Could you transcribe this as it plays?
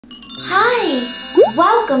Hi!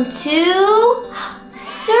 Welcome to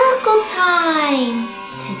Circle Time!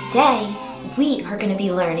 Today, we are going to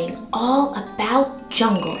be learning all about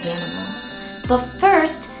jungle animals. But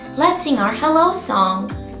first, let's sing our hello song.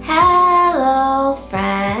 Hello,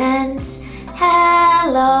 friends.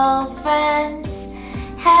 Hello, friends.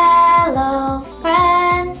 Hello,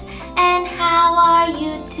 friends. And how are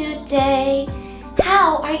you today?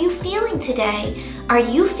 How are you feeling today? Are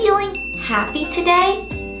you feeling happy today?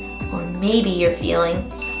 Or maybe you're feeling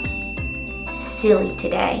silly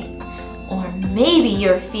today. Or maybe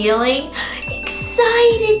you're feeling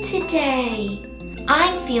excited today.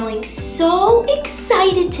 I'm feeling so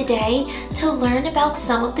excited today to learn about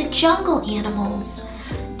some of the jungle animals.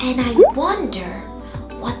 And I wonder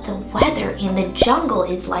what the weather in the jungle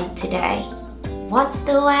is like today. What's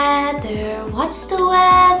the weather? What's the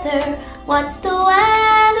weather? What's the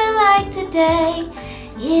weather like today?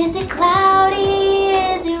 Is it cloudy?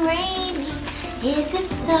 Is it rainy? Is it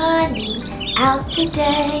sunny out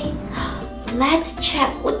today? Let's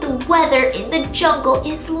check what the weather in the jungle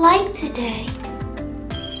is like today.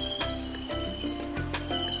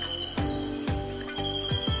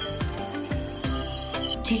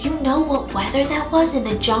 Do you know what weather that was in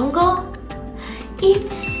the jungle?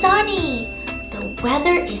 It's sunny. The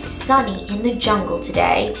weather is sunny in the jungle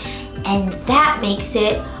today, and that makes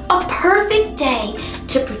it a perfect day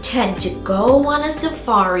to pretend to go on a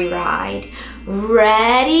safari ride.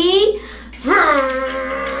 Ready?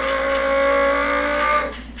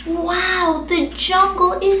 Wow, the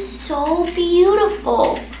jungle is so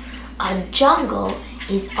beautiful. A jungle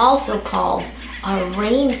is also called a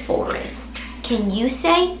rainforest. Can you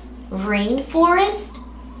say rainforest?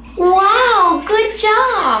 Wow, good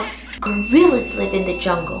job! Gorillas live in the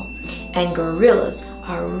jungle, and gorillas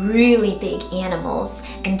are really big animals.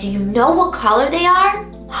 And do you know what color they are?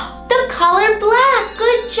 The color black,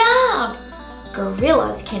 good job!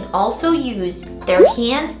 Gorillas can also use their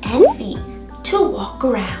hands and feet to walk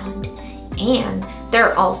around. And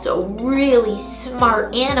they're also really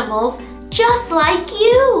smart animals just like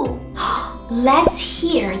you. Let's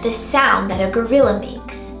hear the sound that a gorilla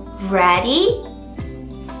makes. Ready?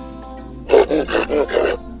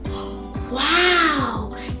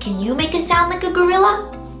 Wow! Can you make a sound like a gorilla?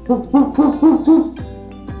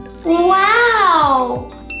 Wow!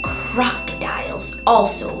 Crocodiles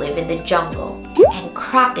also live in the jungle, and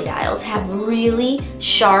crocodiles have really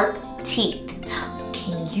sharp teeth.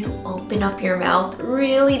 Can you open up your mouth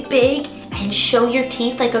really big and show your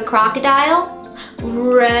teeth like a crocodile?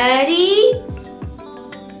 Ready?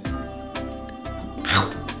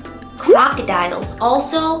 Crocodiles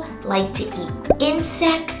also like to eat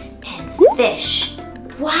insects and fish.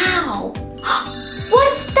 Wow!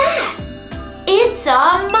 What's that? It's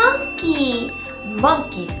a monkey!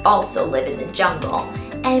 Monkeys also live in the jungle,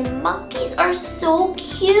 and monkeys are so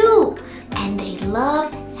cute, and they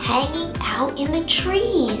love hanging out in the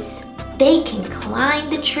trees. They can climb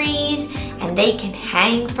the trees, and they can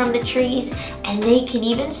hang from the trees, and they can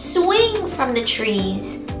even swing from the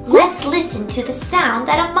trees. Let's listen to the sound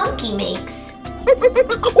that a monkey makes.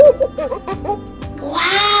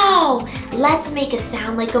 Wow! Let's make a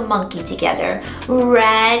sound like a monkey together.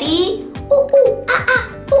 Ready? Ooh, ooh, ah, ah,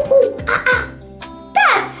 ooh, ooh, ah, ah.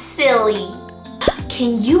 That's silly.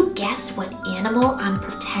 Can you guess what animal I'm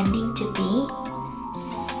pretending to be?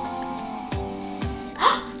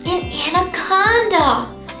 An anaconda.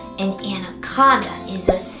 An anaconda is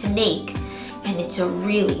a snake, and it's a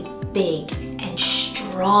really big and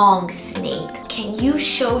strong snake. Can you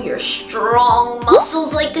show your strong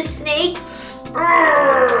muscles like a snake?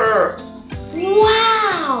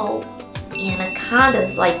 Wow!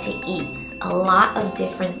 Anacondas like to eat a lot of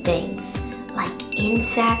different things, like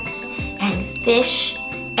insects and fish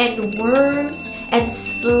and worms and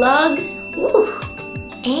slugs. Ooh.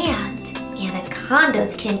 And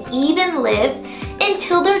anacondas can even live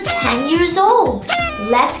until they're 10 years old.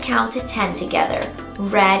 Let's count to 10 together.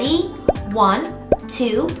 Ready? 1,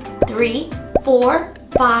 2, 3, 4,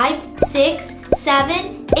 5, 6,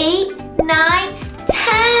 7, 8, 9,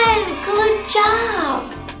 10! Good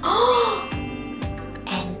job!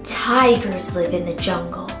 And tigers live in the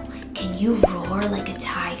jungle. Can you roar like a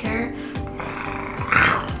tiger?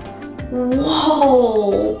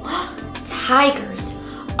 Whoa! Tigers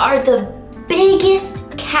are the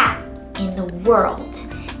biggest cat in the world,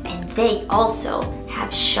 and they also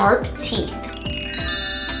have sharp teeth.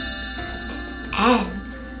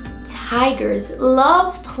 And tigers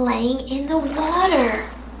love playing in the water,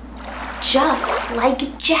 just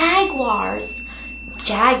like jaguars.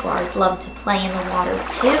 Jaguars love to play in the water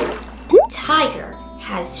too. The tiger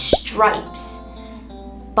has stripes,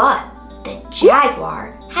 but the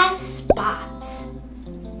jaguar has spots.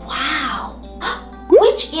 Wow.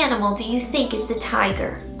 Which animal do you think is the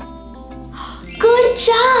tiger? Good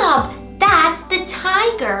job! That's the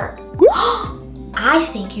tiger. I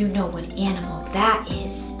think you know what animal that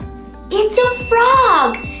is. It's a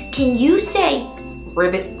frog. Can you say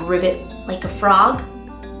ribbit, ribbit like a frog?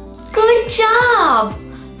 Good job!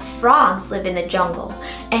 Frogs live in the jungle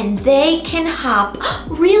and they can hop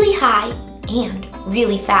really high and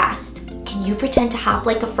really fast. Can you pretend to hop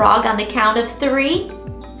like a frog on the count of 3?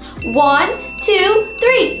 1, 2,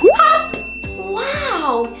 3, hop!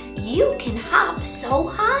 Wow, you can hop so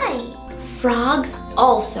high. Frogs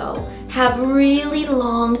also have really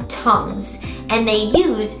long tongues and they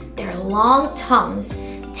use their long tongues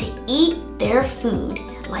to eat their food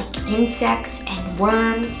like insects and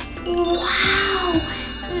worms. Wow,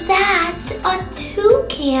 that's a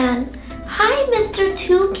toucan. Hi, Mr.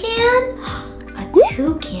 Toucan. A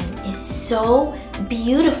toucan is so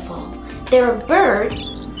beautiful. They're a bird,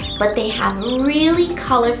 but they have really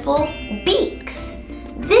colorful beaks.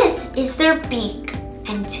 This is their beak,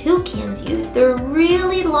 and toucans use their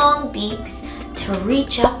really long beaks to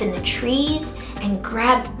reach up in the trees and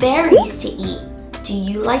grab berries to eat. Do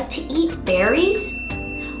you like to eat berries?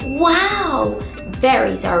 Wow,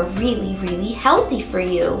 berries are really, really healthy for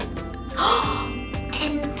you.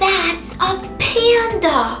 And that's a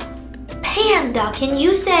panda. Panda, can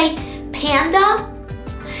you say panda?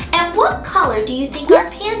 And what color do you think our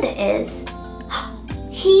panda is?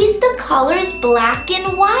 He's the colors black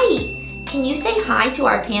and white. Can you say hi to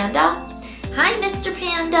our panda? Hi, Mr.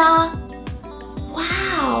 Panda.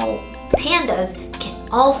 Wow, pandas can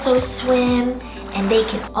also swim and they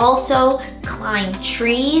can also climb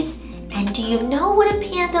trees. And do you know what a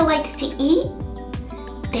panda likes to eat?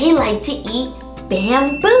 They like to eat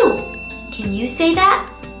bamboo. Can you say that?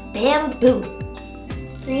 Bamboo.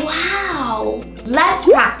 Wow. Let's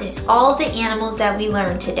practice all of the animals that we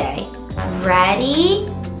learned today. Ready?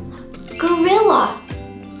 Gorilla,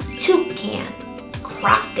 toucan,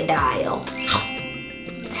 crocodile,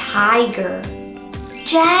 tiger,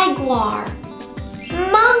 jaguar,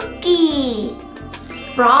 monkey,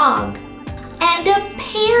 frog, and a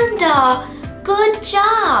panda. Good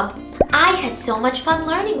job. I had so much fun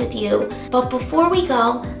learning with you. But before we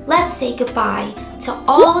go, let's say goodbye to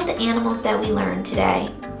all of the animals that we learned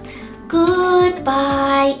today.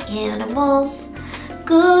 Goodbye, animals.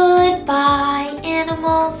 Goodbye,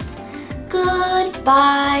 animals.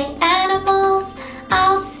 Goodbye, animals.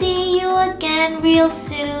 I'll see you again real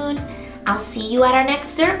soon. I'll see you at our next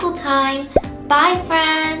circle time. Bye,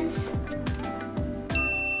 friends.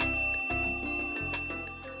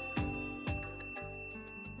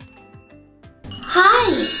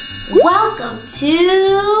 Hi, welcome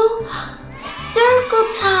to Circle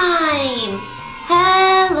Time.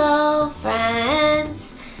 Hello,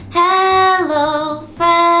 friends. Hello,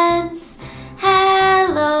 friends.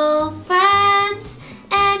 Hello, friends.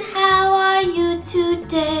 And how are you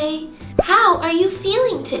today? How are you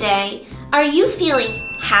feeling today? Are you feeling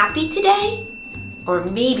happy today? Or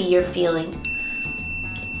maybe you're feeling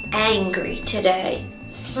angry today.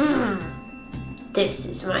 This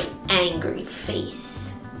is my angry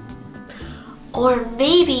face. Or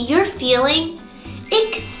maybe you're feeling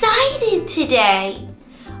excited today.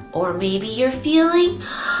 Or maybe you're feeling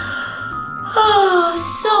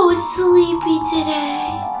so sleepy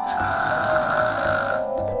today.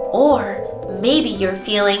 Or maybe you're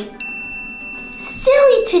feeling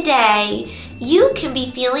silly today. You can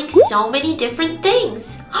be feeling so many different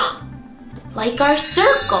things. Like our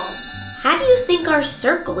circle. How do you think our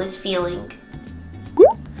circle is feeling?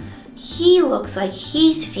 He looks like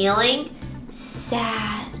he's feeling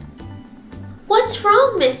sad. What's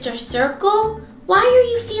wrong, Mr. Circle? Why are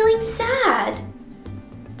you feeling sad?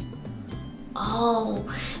 Oh,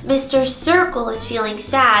 Mr. Circle is feeling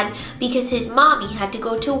sad because his mommy had to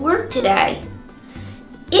go to work today.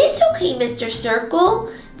 It's okay, Mr.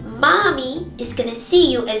 Circle. Mommy is gonna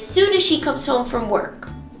see you as soon as she comes home from work.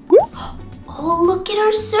 Oh, look at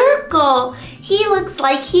our circle. He looks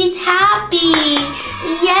like he's happy.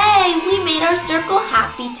 Yay, we made our circle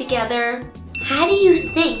happy together. How do you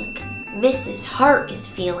think Mrs. Hart is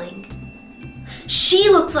feeling? She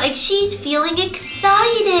looks like she's feeling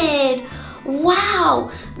excited.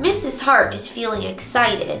 Wow, Mrs. Hart is feeling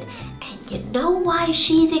excited. And you know why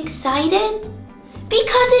she's excited?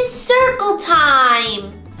 Because it's circle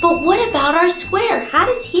time. But what about our square? How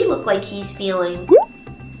does he look like he's feeling?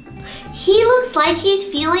 He looks like he's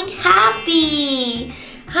feeling happy.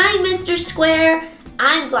 Hi, Mr. Square.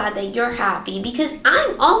 I'm glad that you're happy because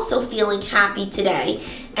I'm also feeling happy today.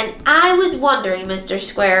 And I was wondering, Mr.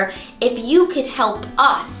 Square, if you could help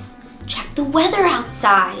us check the weather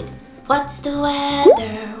outside. What's the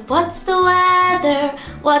weather? What's the weather?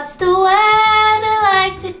 What's the weather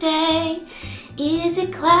like today? Is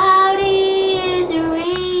it cloudy? Is it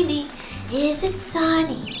rainy? Is it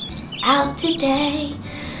sunny out today?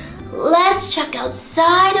 Let's check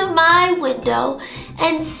outside of my window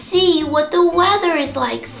and see what the weather is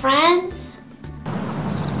like, friends.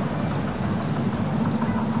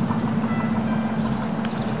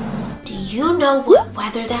 Do you know what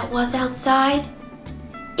weather that was outside?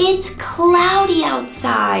 It's cloudy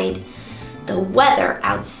outside. The weather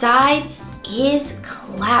outside is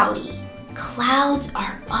cloudy. Clouds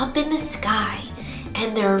are up in the sky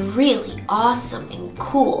and they're really awesome and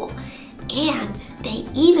cool. And they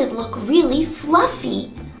even look really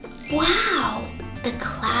fluffy. Wow! The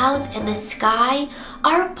clouds and the sky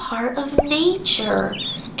are a part of nature.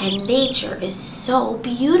 And nature is so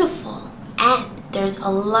beautiful. And there's a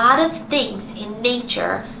lot of things in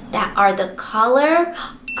nature that are the color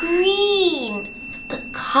green. The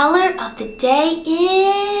color of the day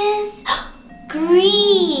is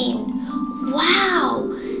green.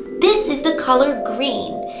 Wow! This is the color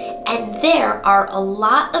green. And there are a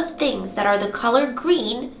lot of things that are the color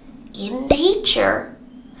green in nature.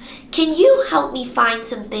 Can you help me find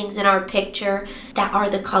some things in our picture that are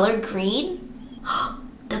the color green?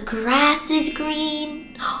 The grass is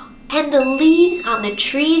green. And the leaves on the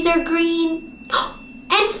trees are green.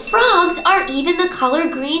 And frogs are even the color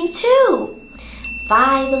green too.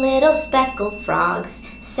 5 little speckled frogs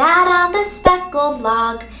sat on the speckled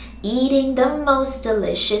log, eating the most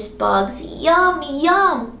delicious bugs. Yum,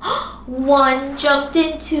 yum. One jumped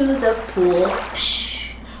into the pool,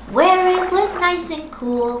 where it was nice and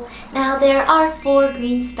cool. Now there are 4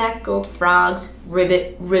 green speckled frogs.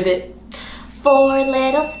 Ribbit, ribbit. 4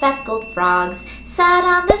 little speckled frogs sat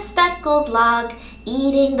on the speckled log,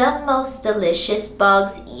 eating the most delicious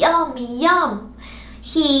bugs. Yum, yum.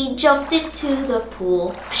 He jumped into the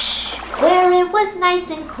pool, where it was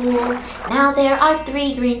nice and cool. Now there are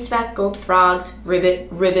 3 green speckled frogs. Ribbit,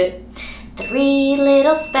 ribbit. 3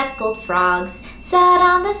 little speckled frogs sat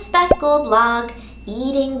on the speckled log,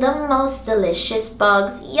 eating the most delicious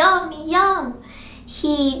bugs. Yum, yum.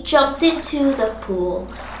 He jumped into the pool,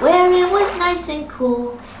 where it was nice and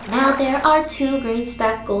cool. Now there are 2 green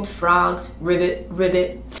speckled frogs. Ribbit,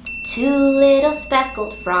 ribbit. 2 little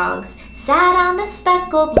speckled frogs sat on the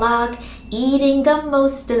speckled log, eating the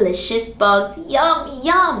most delicious bugs. Yum,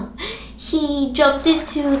 yum. He jumped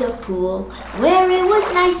into the pool, where it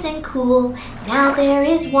was nice and cool. Now there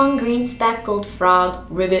is 1 green speckled frog.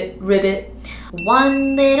 Ribbit, ribbit.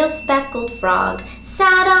 1 little speckled frog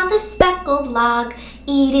sat on the speckled log,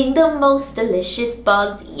 eating the most delicious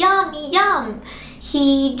bugs. Yum, yum.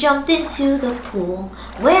 He jumped into the pool,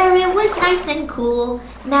 where it was nice and cool.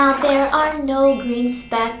 Now there are no green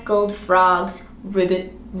speckled frogs.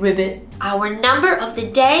 Ribbit, ribbit. Our number of the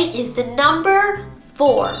day is the number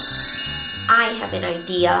 4. I have an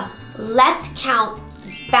idea. Let's count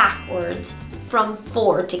backwards from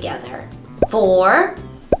 4 together. 4,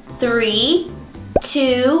 3,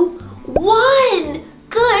 2, 1.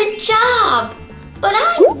 Good job. But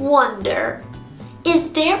I wonder,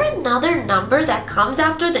 is there another number that comes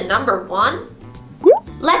after the number 1?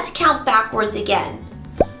 Let's count backwards again.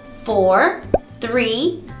 4,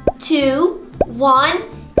 3, 2, 1,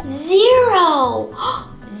 0.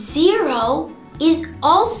 0 is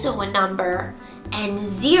also a number, and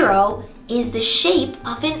 0 is the shape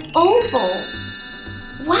of an oval.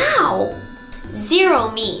 Wow!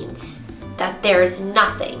 0 means that there's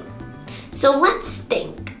nothing. So let's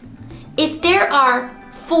think. If there are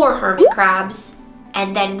 4 hermit crabs,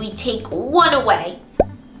 and then we take 1 away,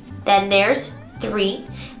 then there's 3,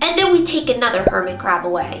 and then we take another hermit crab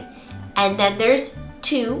away, and then there's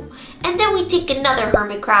 2, and then we take another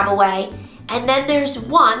hermit crab away, and then there's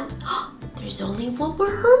 1. There's only 1 more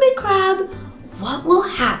hermit crab. What will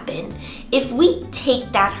happen if we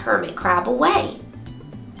take that hermit crab away?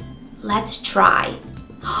 Let's try.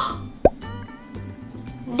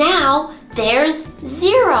 Now there's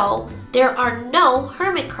 0. There are no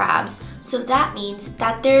hermit crabs, so that means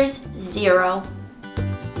that there's 0.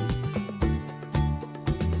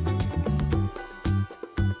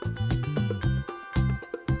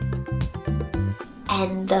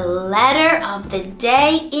 And the letter of the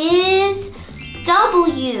day is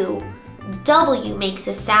W. W makes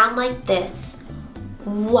a sound like this.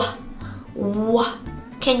 W, w.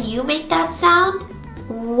 Can you make that sound?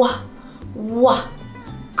 W, w.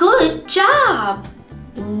 Good job.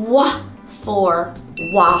 W for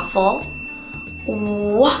waffle.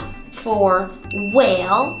 W for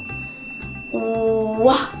whale.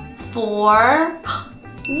 W for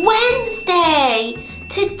Wednesday.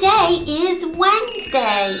 Today is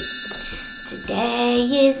Wednesday.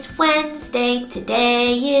 Today is Wednesday.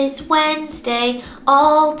 Today is Wednesday.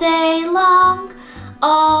 All day long.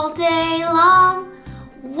 All day long.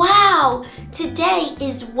 Wow, today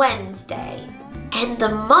is Wednesday. And the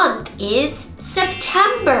month is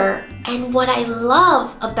September. And what I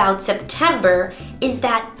love about September is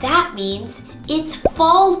that means it's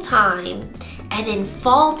fall time. And in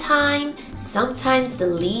fall time, sometimes the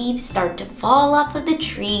leaves start to fall off of the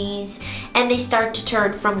trees and they start to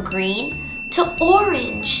turn from green to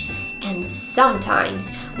orange. And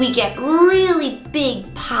sometimes we get really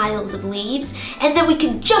big piles of leaves and then we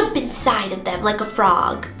can jump inside of them like a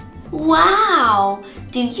frog. Wow!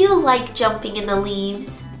 Do you like jumping in the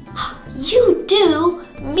leaves? You do?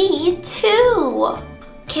 Me too!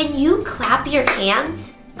 Can you clap your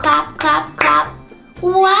hands? Clap, clap, clap.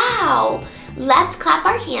 Wow! Let's clap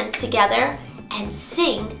our hands together and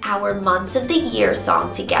sing our months of the year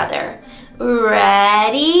song together.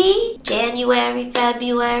 Ready? January,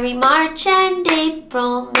 February, March and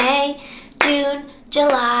April, May, June,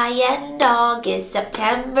 July and August,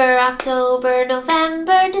 September, October,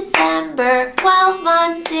 November, December, 12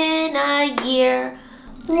 months in a year.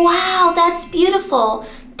 Wow, that's beautiful.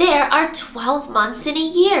 There are 12 months in a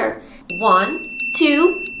year. 1,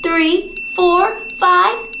 2, 3, 4,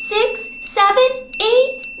 5, 6, 7,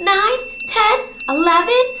 8, 9, 10,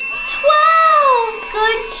 11, 12.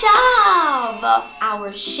 Good job.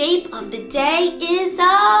 Our shape of the day is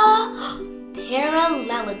a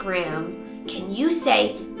parallelogram. Can you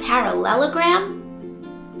say parallelogram?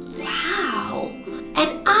 Wow.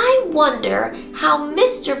 And I wonder how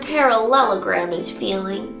Mr. Parallelogram is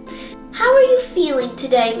feeling. How are you feeling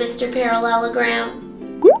today, Mr. Parallelogram?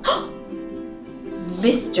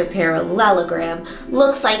 Mr. Parallelogram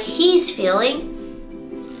looks like he's feeling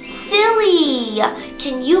silly.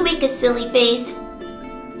 Can you make a silly face?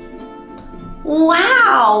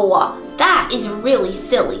 Wow, that is really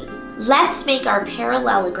silly. Let's make our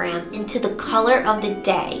parallelogram into the color of the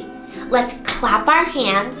day. Let's clap our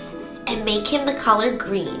hands and make him the color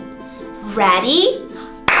green. Ready?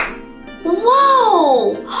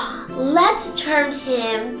 Whoa! Let's turn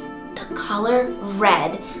him the color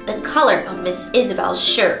red, the color of Miss Isabel's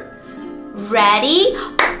shirt. Ready?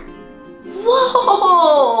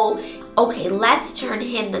 Whoa! Okay, let's turn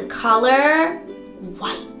him the color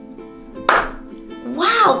white.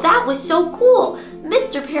 Wow, that was so cool.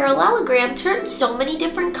 Mr. Parallelogram turned so many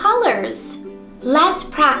different colors. Let's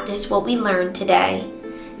practice what we learned today.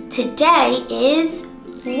 Today is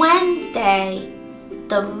Wednesday.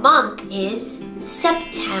 The month is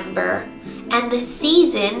September and the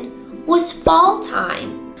season was fall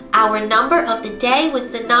time. Our number of the day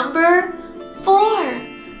was the number 4.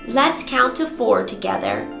 Let's count to 4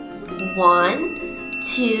 together. 1,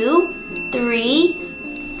 2,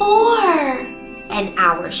 3, 4. And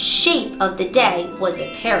our shape of the day was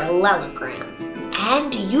a parallelogram.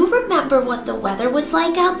 And do you remember what the weather was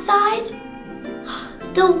like outside?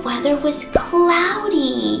 The weather was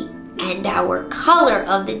cloudy. And our color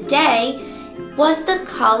of the day was the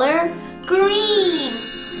color green.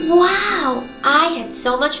 Wow, I had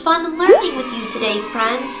so much fun learning with you today,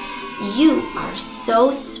 friends. You are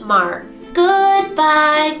so smart.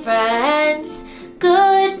 Goodbye, friends.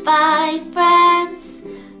 Goodbye, friends.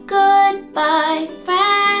 Goodbye,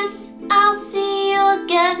 friends. I'll see you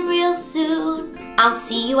again real soon. I'll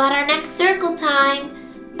see you at our next circle time.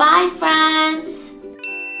 Bye, friends.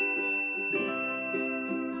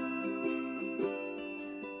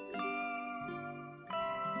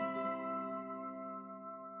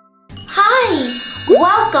 Hi,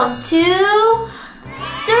 welcome to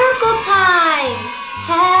Circle Time.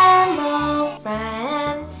 Hello,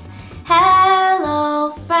 friends.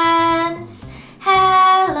 Hello, friends.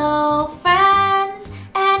 Hello, friends.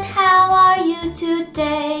 And how are you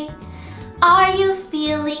today? Are you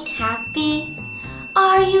feeling happy?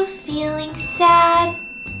 Are you feeling sad?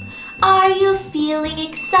 Are you feeling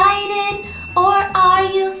excited? Or are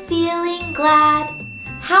you feeling glad?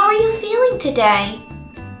 How are you feeling today?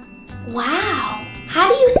 Wow, how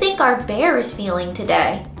do you think our bear is feeling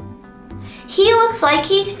today? He looks like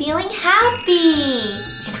he's feeling happy.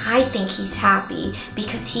 And I think he's happy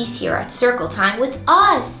because he's here at Circle Time with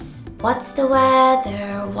us. What's the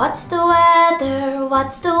weather? What's the weather?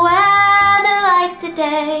 What's the weather like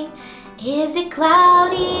today? Is it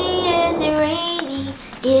cloudy? Is it rainy?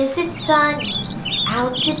 Is it sunny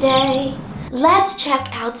out today? Let's check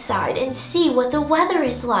outside and see what the weather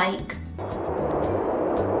is like.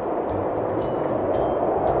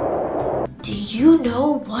 Do you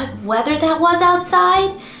know what weather that was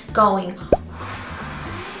outside? Going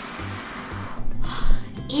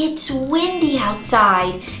It's windy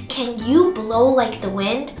outside. Can you blow like the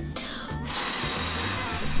wind?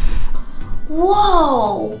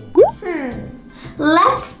 Whoa!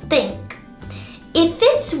 Let's think. If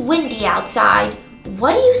it's windy outside,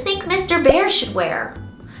 what do you think Mr. Bear should wear?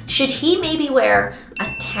 Should he maybe wear a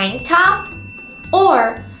tank top?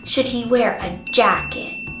 Or should he wear a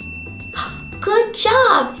jacket? Good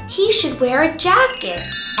job! He should wear a jacket.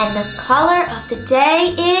 And the color of the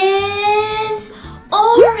day is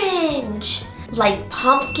orange. Like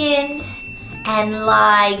pumpkins and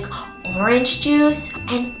like orange juice.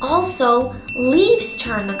 And also leaves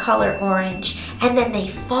turn the color orange. And then they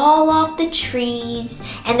fall off the trees.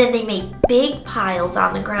 And then they make big piles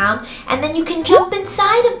on the ground. And then you can jump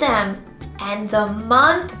inside of them. And the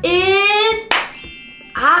month is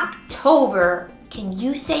October. Can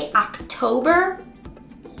you say October?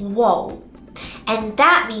 Whoa. And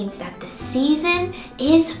that means that the season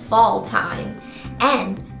is fall time.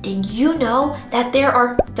 And did you know that there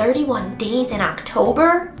are 31 days in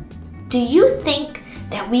October? Do you think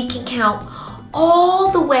that we can count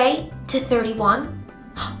all the way to 31?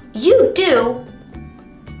 You do.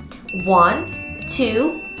 1,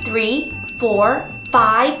 2, 3, 4,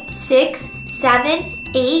 5, 6, 7,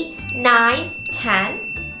 8, 9, 10,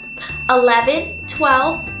 11,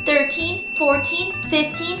 12, 13, 14,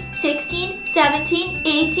 15, 16, 17,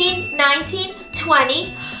 18, 19,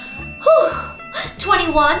 20,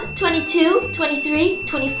 21, 22, 23,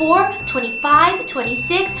 24, 25,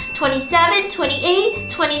 26, 27, 28,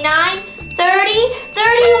 29, 30,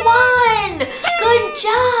 31! Good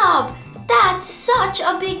job! That's such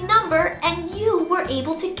a big number and you were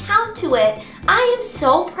able to count to it. I am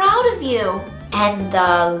so proud of you. And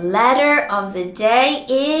the letter of the day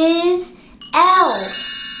is L.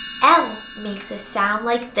 L makes a sound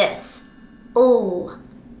like this. Ooh,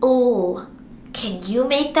 ooh. Can you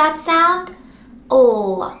make that sound?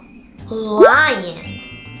 Ooh. Lion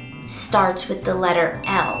starts with the letter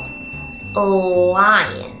L.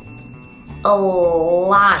 Lion.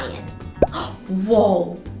 Lion.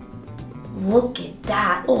 Whoa. Look at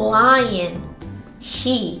that lion.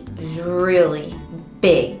 He is really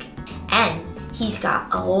big. And he's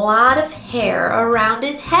got a lot of hair around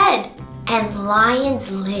his head. And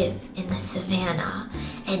lions live in the savannah.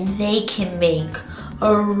 And they can make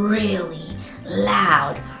a really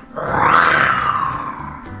loud roar.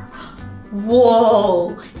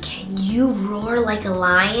 Whoa! Can you roar like a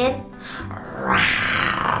lion?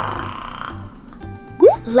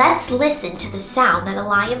 Let's listen to the sound that a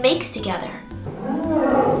lion makes together.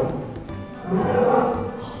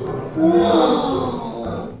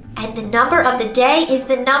 Whoa! And the number of the day is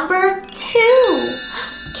the number 2.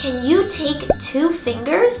 Can you take 2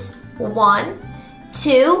 fingers, 1,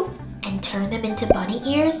 2, and turn them into bunny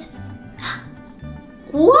ears?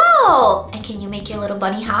 Whoa! And can you make your little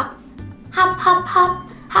bunny hop? Hop, hop, hop,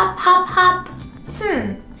 hop, hop, hop.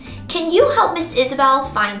 Can you help Miss Isabel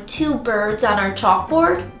find 2 birds on our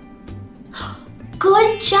chalkboard?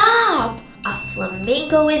 Good job! A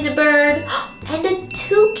flamingo is a bird, and a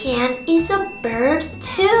toucan is a bird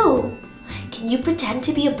too. Can you pretend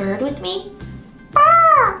to be a bird with me?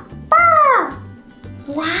 Barr, barr.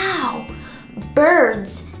 Wow!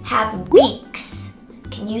 Birds have beaks.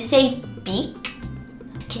 Can you say beak?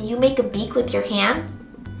 Can you make a beak with your hand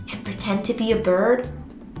and pretend to be a bird?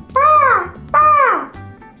 Barr, barr.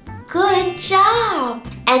 Good job!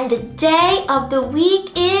 And the day of the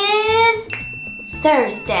week is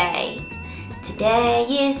Thursday. Today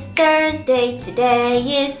is Thursday,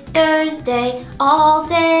 today is Thursday, all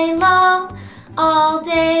day long, all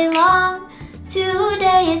day long.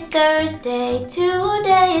 Today is Thursday,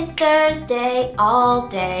 today is Thursday, all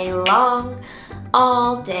day long,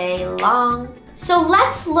 all day long. So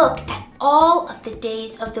let's look at all of the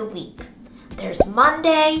days of the week. There's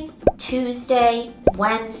Monday, Tuesday,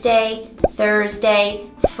 Wednesday, Thursday,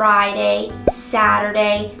 Friday,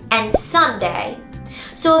 Saturday, and Sunday.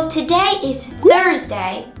 So if today is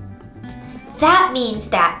Thursday, that means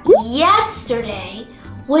that yesterday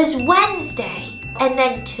was Wednesday, and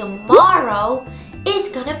then tomorrow is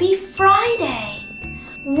gonna be Friday.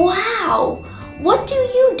 Wow! What do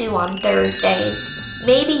you do on Thursdays?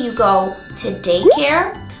 Maybe you go to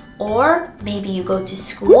daycare, or maybe you go to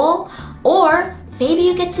school, or maybe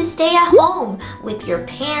you get to stay at home with your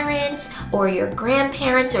parents or your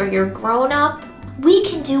grandparents or your grown-up. We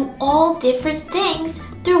can do all different things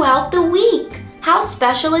throughout the week. How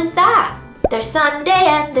special is that? There's Sunday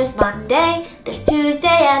and there's Monday, there's Tuesday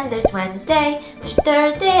and there's Wednesday, there's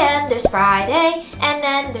Thursday and there's Friday, and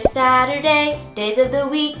then there's Saturday. Days of the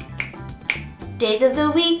week, days of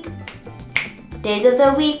the week, days of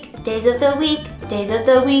the week, days of the week, days of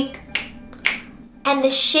the week. And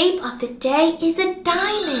the shape of the day is a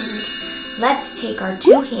diamond. Let's take our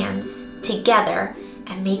two hands together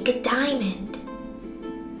and make a diamond.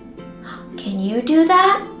 Can you do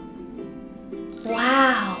that?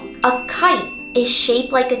 Wow, a kite is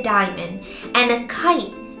shaped like a diamond, and a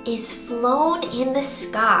kite is flown in the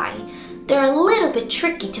sky. They're a little bit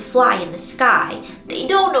tricky to fly in the sky. They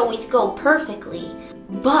don't always go perfectly.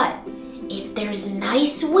 But if there's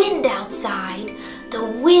nice wind outside, the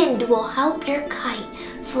wind will help your kite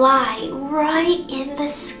fly right in the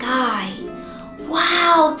sky.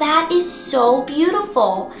 Wow, that is so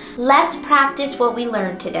beautiful. Let's practice what we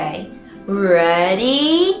learned today.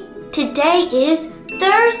 Ready? Today is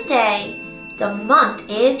Thursday. The month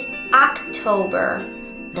is October.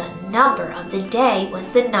 The number of the day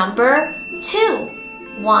was the number 2.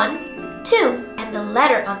 1, 2. And the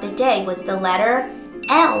letter of the day was the letter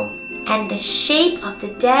L. And the shape of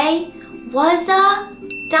the day was a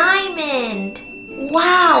diamond.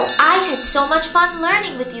 Wow, I had so much fun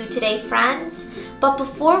learning with you today, friends. But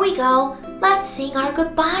before we go, let's sing our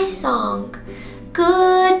goodbye song.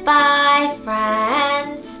 Goodbye,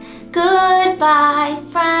 friends. Goodbye,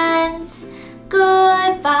 friends.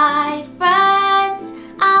 Goodbye, friends.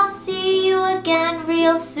 I'll see you again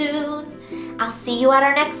real soon. I'll see you at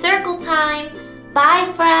our next circle time. Bye,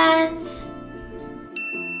 friends.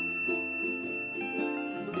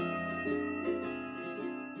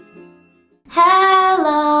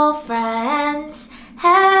 Hello, friends.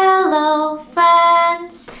 Hello,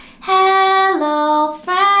 friends. Hello,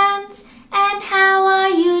 friends. And how are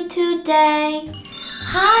you today?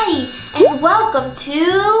 Hi, and welcome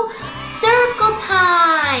to Circle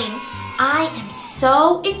Time. I am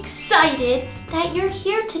so excited that you're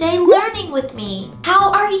here today learning with me.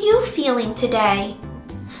 How are you feeling today?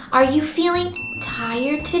 Are you feeling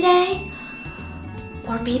tired today?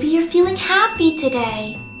 Or maybe you're feeling happy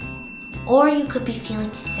today. Or you could be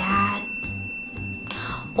feeling sad.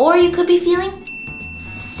 Or you could be feeling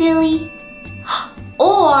silly.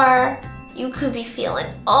 Or you could be feeling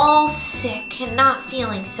all sick and not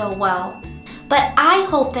feeling so well. But I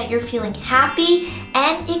hope that you're feeling happy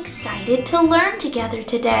and excited to learn together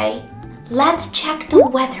today. Let's check the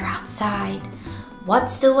weather outside.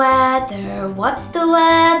 What's the weather? What's the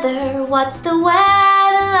weather? What's the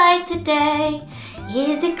weather like today?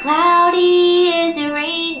 Is it cloudy? Is it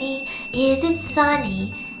rainy? Is it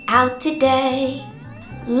sunny out today?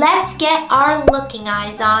 Let's get our looking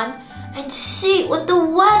eyes on and see what the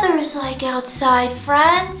weather is like outside,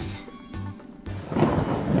 friends.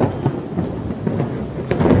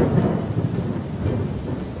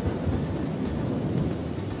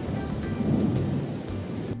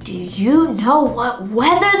 Do you know what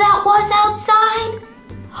weather that was outside?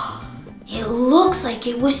 It looks like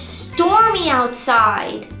it was stormy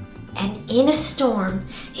outside. And in a storm,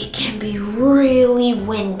 it can be really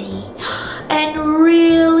windy and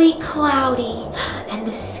really cloudy. And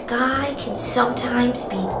the sky can sometimes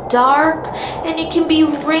be dark, and it can be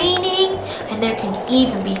raining, and there can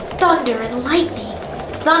even be thunder and lightning.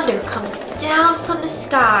 Thunder comes down from the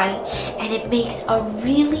sky, and it makes a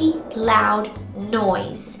really loud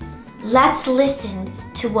noise. Let's listen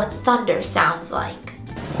to what thunder sounds like.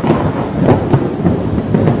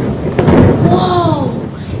 Whoa!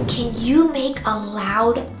 Can you make a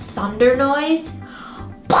loud thunder noise?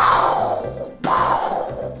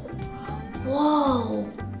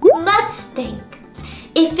 Whoa! Let's think.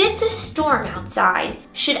 If it's a storm outside,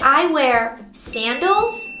 should I wear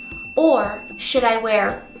sandals or should I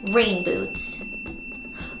wear rain boots?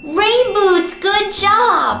 Rain boots! Good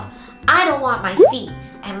job! I don't want my feet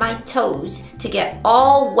and my toes to get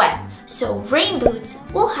all wet, so rain boots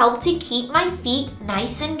will help to keep my feet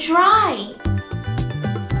nice and dry.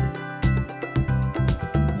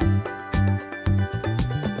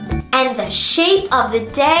 And the shape of the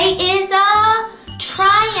day is a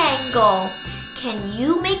triangle. Can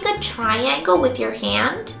you make a triangle with your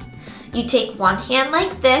hand? You take one hand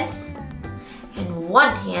like this and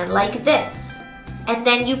one hand like this. And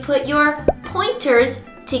then you put your pointers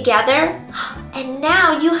together and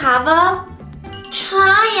now you have a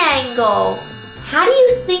triangle. How do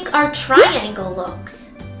you think our triangle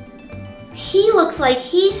looks? He looks like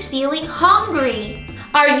he's feeling hungry.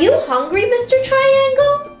 Are you hungry, Mr.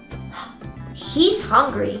 Triangle? He's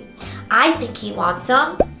hungry. I think he wants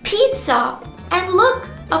some pizza. And look,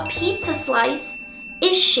 a pizza slice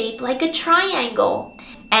is shaped like a triangle.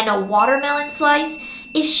 And a watermelon slice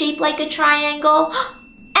is shaped like a triangle.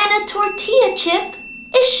 And a tortilla chip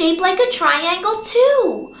is shaped like a triangle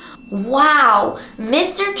too. Wow,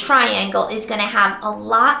 Mr. Triangle is gonna have a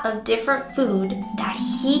lot of different food that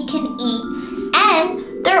he can eat.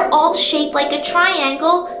 And they're all shaped like a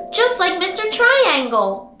triangle just like Mr.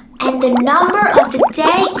 Triangle. And the number of the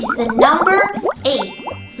day is the number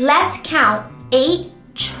 8. Let's count 8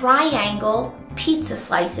 triangle pizza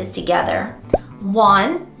slices together.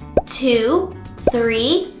 1, 2,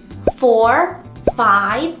 3, 4,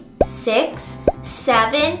 5, 6,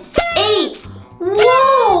 7, 8.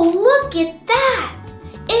 Whoa, look at that!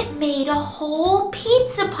 It made a whole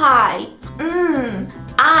pizza pie.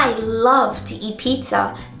 I love to eat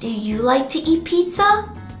pizza. Do you like to eat pizza?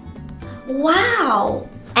 Wow!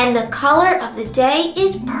 And the color of the day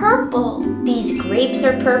is purple. These grapes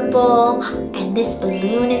are purple, and this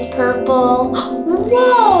balloon is purple.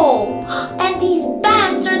 Whoa! And these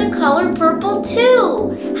bats are the color purple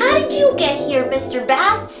too. How did you get here, Mr.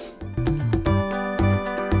 Bats?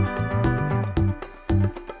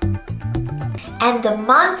 And the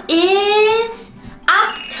month is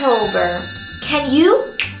October. Can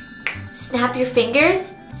you snap your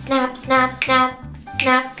fingers? Snap, snap, snap,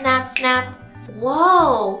 snap, snap, snap.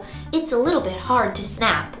 Whoa, it's a little bit hard to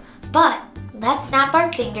snap, but let's snap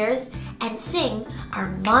our fingers and sing our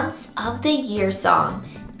months of the year song.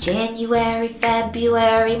 January,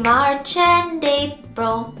 February, March, and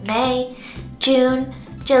April, May, June,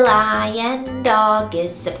 July, and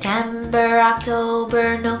August, September,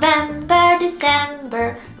 October, November,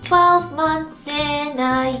 December, 12 months in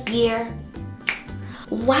a year.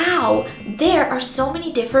 Wow, there are so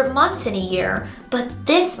many different months in a year, but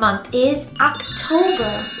this month is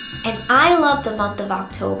October. And I love the month of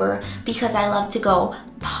October because I love to go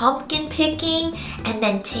pumpkin picking and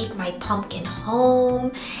then take my pumpkin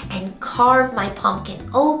home and carve my pumpkin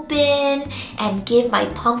open and give my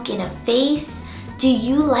pumpkin a face. Do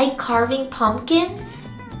you like carving pumpkins?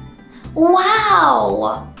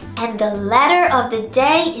 Wow! And the letter of the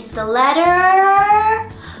day is the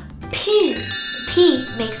letter P. P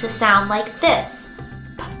makes a sound like this.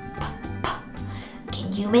 P, p, p.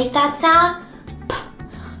 Can you make that sound? P,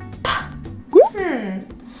 p.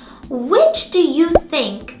 Which do you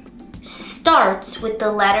think starts with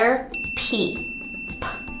the letter P? P,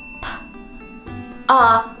 p.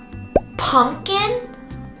 A pumpkin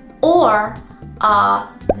or a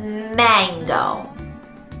mango?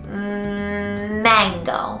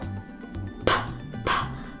 Mango. P, p.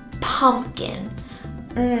 Pumpkin.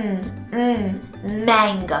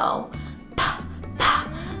 Mango. P, p.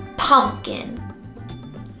 Pumpkin.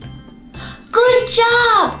 Good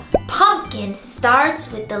job! Pumpkin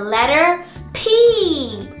starts with the letter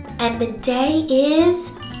P. And the day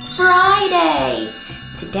is Friday.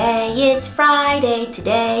 Today is Friday.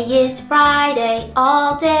 Today is Friday.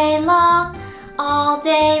 All day long. All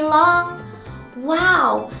day long.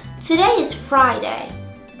 Wow, today is Friday.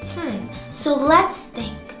 So let's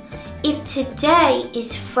think. If today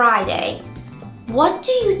is Friday, what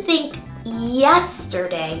do you think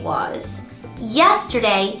yesterday was?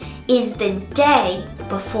 Yesterday is the day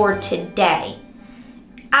before today.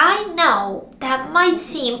 I know that might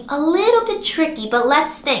seem a little bit tricky, but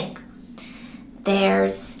let's think.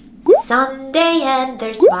 There's Sunday and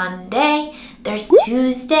there's Monday. There's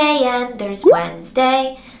Tuesday and there's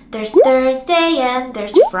Wednesday. There's Thursday and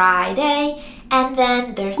there's Friday. And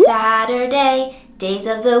then there's Saturday. Days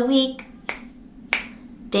of the week.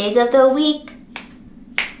 Days of the week.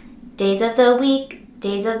 Days of the week.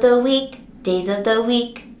 Days of the week. Days of the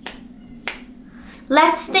week.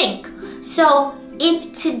 Let's think. So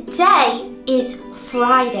if today is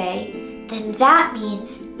Friday, then that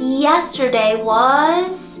means yesterday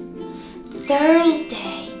was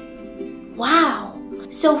Thursday. Wow.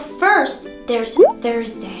 So first there's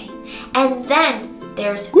Thursday and then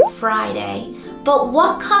there's Friday. But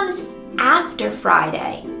what comes after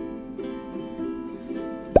Friday?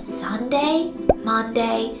 Sunday,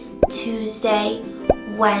 Monday, Tuesday,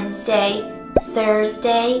 Wednesday,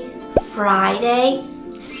 Thursday, Friday,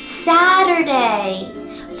 Saturday.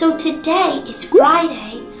 So today is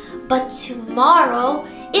Friday, but tomorrow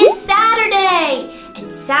is Saturday.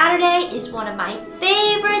 And Saturday is one of my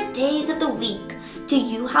favorite days of the week. Do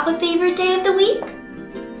you have a favorite day of the week?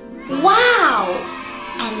 Wow!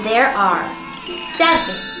 And there are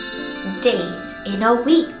 7 days in a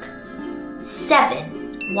week. 7.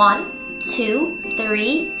 1, 2,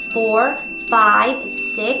 3, 4, 5,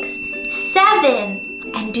 6,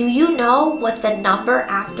 7. And do you know what the number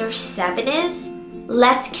after 7 is?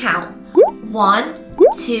 Let's count. 1,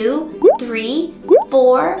 2, 3,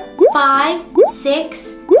 4, 5,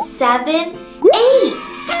 6, 7, 8.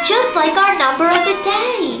 Just like our number of the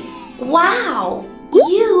day. Wow,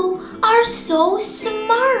 you are so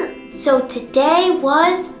smart. So today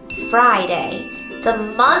was Friday. The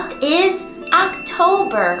month is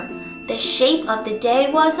October. The shape of the day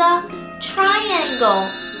was a triangle.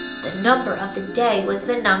 The number of the day was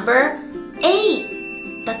the number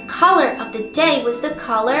 8. The color of the day was the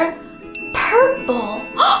color purple.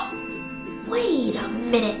 Wait a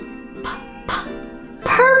minute.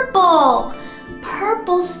 Purple.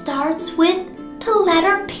 Purple starts with the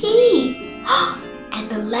letter P. And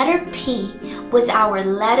the letter P was our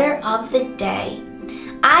letter of the day.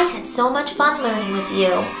 I had so much fun learning with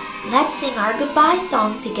you. Let's sing our goodbye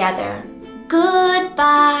song together.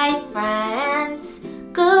 Goodbye, friends.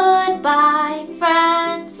 Goodbye,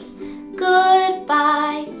 friends.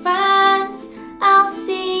 Goodbye, friends. I'll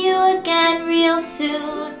see you again real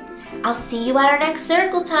soon. I'll see you at our next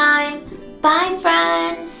circle time. Bye,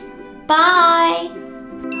 friends. Bye.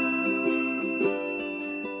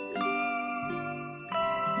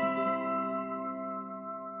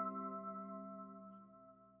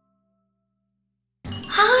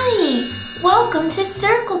 Hi, welcome to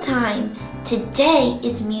Circle Time. Today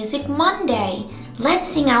is Music Monday. Let's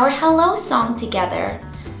sing our hello song together.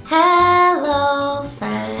 Hello,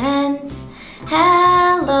 friends.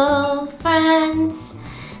 Hello, friends.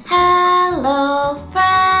 Hello,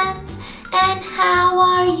 friends. And how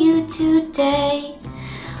are you today?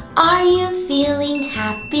 Are you feeling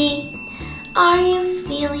happy? Are you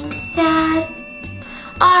feeling sad?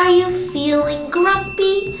 Are you feeling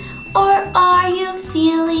grumpy? Or are you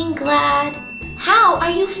feeling glad? How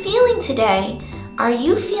are you feeling today? Are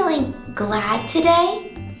you feeling glad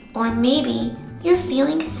today? Or maybe you're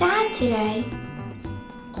feeling sad today?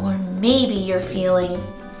 Or maybe you're feeling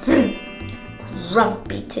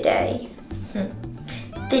grumpy today.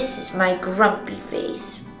 This is my grumpy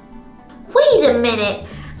face. Wait a minute.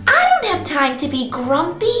 I don't have time to be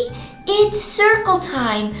grumpy. It's circle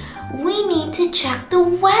time. We need to check the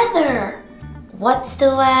weather. What's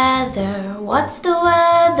the weather? What's the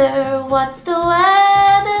weather? What's the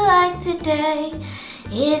weather like today?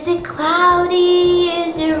 Is it cloudy?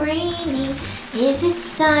 Is it rainy? Is it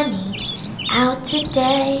sunny out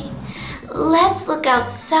today? Let's look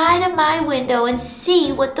outside of my window and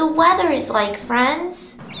see what the weather is like,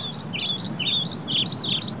 friends.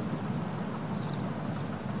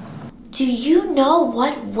 Do you know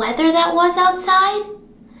what weather that was outside?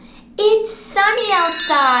 It's sunny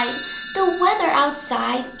outside. The weather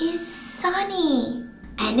outside is sunny.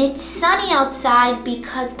 And it's sunny outside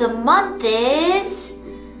because the month is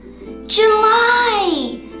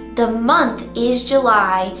July. The month is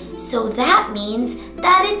July, so that means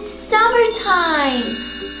that it's summertime.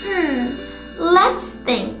 Let's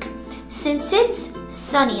think. Since it's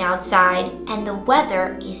sunny outside and the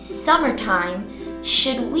weather is summertime,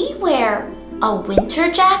 should we wear a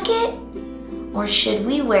winter jacket or should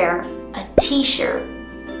we wear a t-shirt?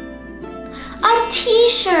 A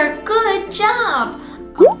t-shirt, good job!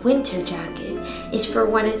 A winter jacket is for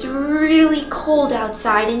when it's really cold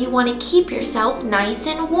outside and you want to keep yourself nice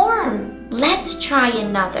and warm. Let's try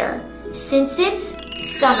another. Since it's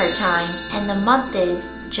summertime and the month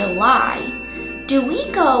is July, do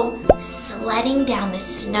we go sledding down the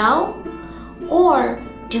snow or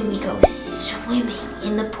do we go swimming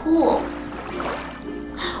in the pool?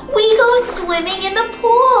 We go swimming in the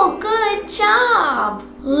pool. Good job.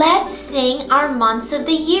 Let's sing our months of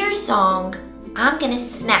the year song. I'm gonna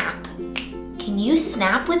snap. Can you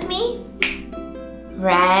snap with me?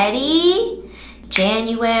 Ready?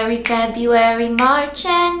 January, February, March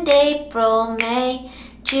and April, May,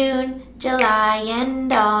 June, July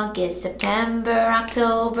and August, September,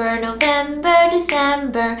 October, November,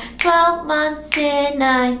 December, 12 months in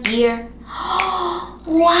a year.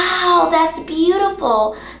 Wow, that's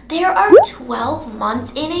beautiful. There are 12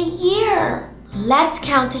 months in a year. Let's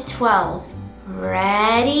count to 12.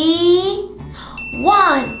 Ready?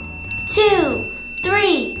 1, 2,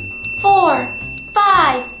 3, 4,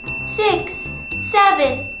 5, 6,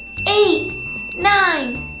 7, 8,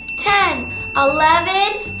 9, 10,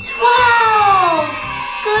 11, 12.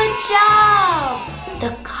 Good job.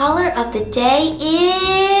 The color of the day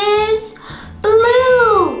is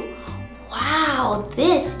blue. Wow,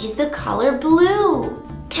 this is the color blue.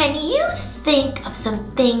 Can you think of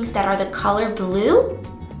some things that are the color blue?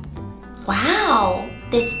 Wow,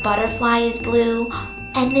 this butterfly is blue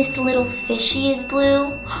and this little fishy is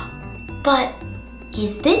blue. But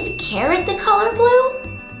is this carrot the color blue?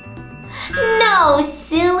 No,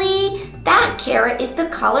 silly. That carrot is the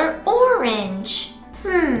color orange.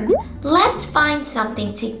 Let's find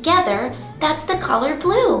something together that's the color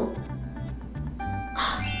blue.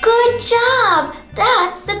 Good job!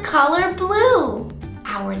 That's the color blue.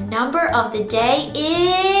 Our number of the day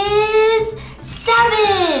is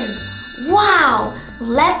 7. Wow!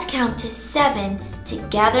 Let's count to 7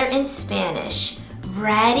 together in Spanish.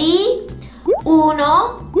 Ready? 1,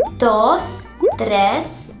 2, 3,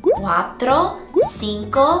 cuatro,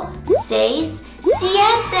 cinco, seis,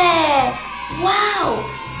 siete. Wow,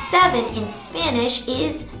 7 in Spanish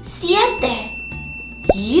is siete.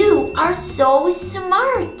 You are so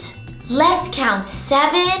smart. Let's count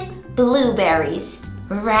 7 blueberries.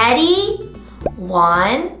 Ready?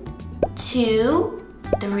 1, 2,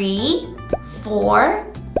 3,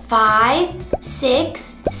 4, 5,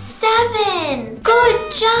 6, 7.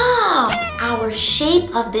 Good job. Our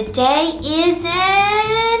shape of the day is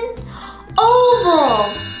an oval.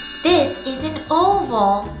 This is an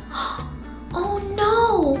oval. Oh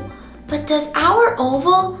no, but does our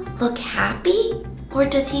oval look happy or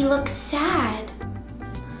does he look sad?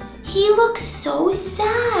 He looks so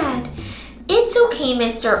sad. It's okay,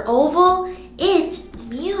 Mr. Oval. It's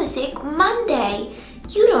Music Monday.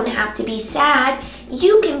 You don't have to be sad.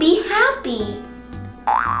 You can be happy.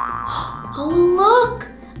 Oh, look,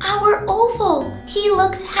 our oval. He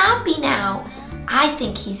looks happy now. I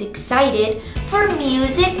think he's excited for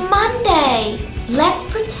Music Monday. Let's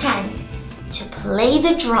pretend to play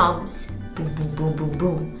the drums. Boom, boom, boom, boom,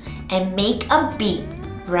 boom. And make a beat.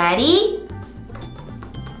 Ready?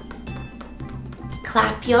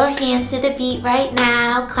 Clap your hands to the beat right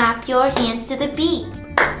now. Clap your hands to the beat.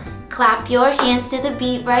 Clap your hands to the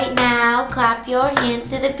beat right now. Clap your hands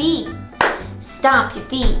to the beat. Stomp your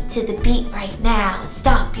feet to the beat right now.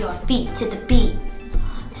 Stomp your feet to the beat.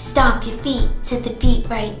 Stomp your feet to the beat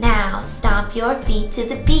right now. Stomp your feet to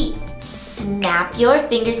the beat. Snap your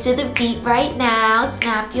fingers to the beat right now.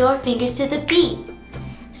 Snap your fingers to the beat.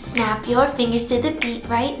 Snap your fingers to the beat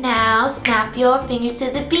right now. Snap your fingers to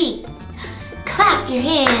the beat. Clap your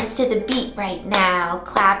hands to the beat right now.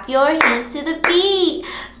 Clap your hands to the beat.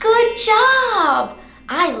 Good job!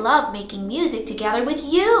 I love making music together with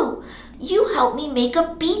you. You helped me make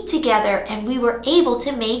a beat together and we were able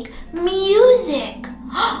to make music.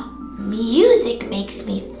 Music makes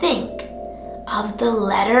me think of the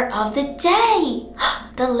letter of the day.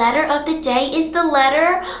 The letter of the day is the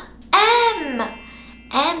letter M.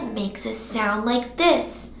 M makes a sound like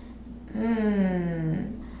this.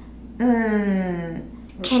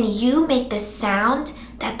 Can you make the sound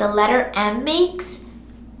that the letter M makes?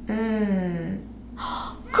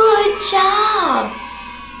 Good job!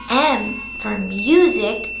 M for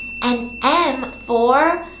music and M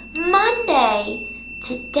for Monday.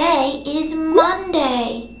 Today is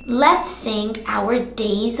Monday. Let's sing our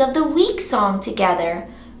Days of the Week song together.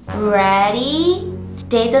 Ready?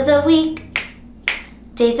 Days of the week.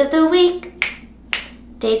 Days of the week.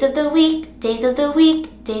 Days of the week. Days of the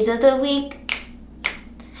week. Days of the week.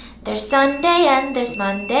 There's Sunday and there's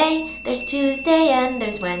Monday, there's Tuesday and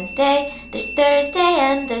there's Wednesday, there's Thursday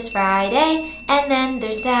and there's Friday, and then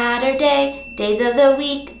there's Saturday, days of the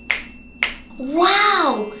week.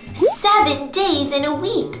 Wow! 7 days in a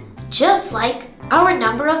week, just like our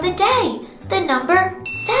number of the day, the number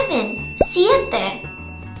 7, siete.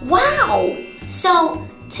 Wow! So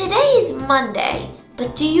today is Monday,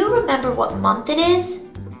 but do you remember what month it is?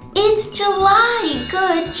 It's July,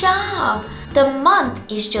 good job! The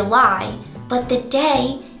month is July, but the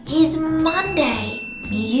day is Monday.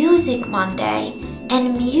 Music Monday.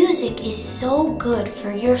 And music is so good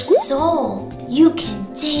for your soul. You can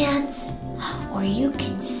dance, or you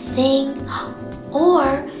can sing,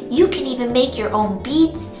 or you can even make your own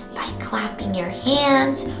beats by clapping your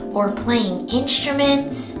hands or playing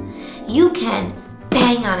instruments. You can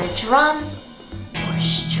bang on a drum, or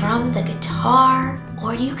strum the guitar,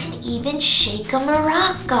 or you can even shake a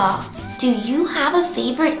maraca. Do you have a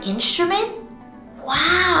favorite instrument?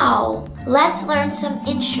 Wow! Let's learn some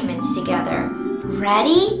instruments together.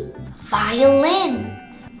 Ready? Violin.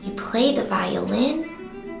 We play the violin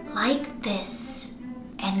like this.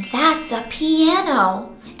 And that's a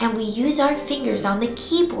piano. And we use our fingers on the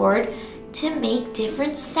keyboard to make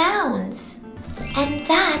different sounds. And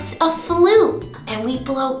that's a flute. And we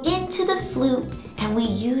blow into the flute and we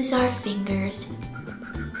use our fingers.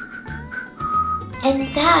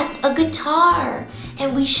 And that's a guitar.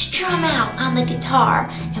 And we strum out on the guitar.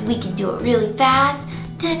 And we can do it really fast.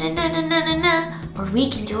 Da-na-na-na-na-na-na. Or we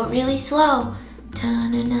can do it really slow.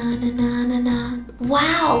 Da-na-na-na-na-na-na.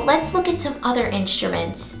 Wow, let's look at some other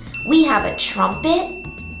instruments. We have a trumpet,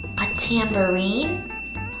 a tambourine,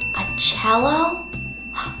 a cello,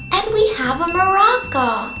 and we have a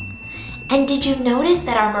maraca. And did you notice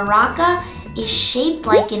that our maraca is shaped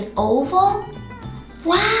like an oval?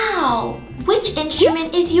 Wow! Which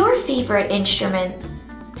instrument is your favorite instrument?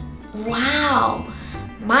 Wow!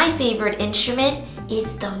 My favorite instrument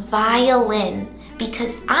is the violin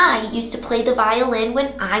because I used to play the violin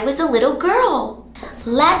when I was a little girl.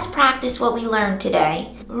 Let's practice what we learned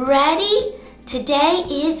today. Ready? Today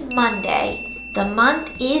is Monday. The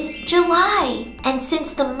month is July. And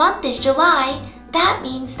since the month is July, that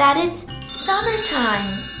means that it's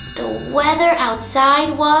summertime. The weather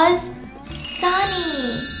outside was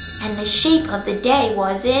sunny. And the shape of the day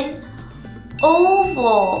was an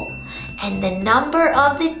oval. And the number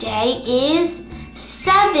of the day is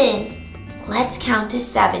 7. Let's count to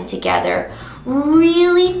 7 together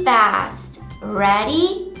really fast.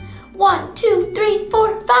 Ready? 1, 2, 3,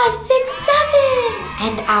 4, 5, 6, 7.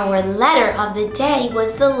 And our letter of the day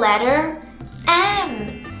was the letter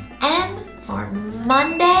M. M for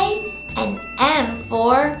Monday and M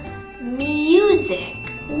for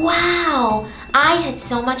music. Wow, I had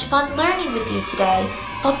so much fun learning with you today.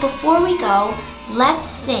 But before we go, let's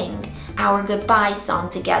sing our goodbye song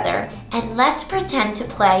together, and let's pretend to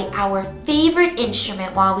play our favorite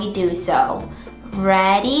instrument while we do so.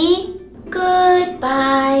 Ready?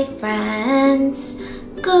 Goodbye, friends.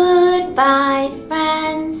 Goodbye,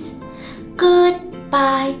 friends.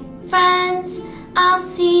 Goodbye, friends. I'll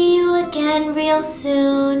see you again real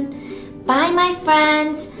soon. Bye, my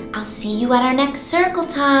friends. I'll see you at our next circle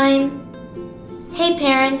time. Hey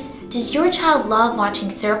parents, does your child love watching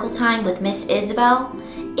Circle Time with Miss Isabel?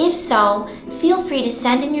 If so, feel free to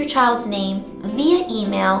send in your child's name via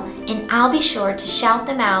email, and I'll be sure to shout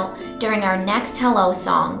them out during our next hello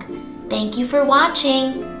song. Thank you for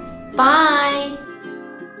watching. Bye.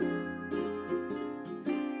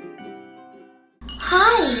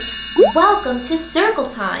 Hi, welcome to Circle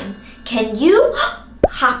Time. Can you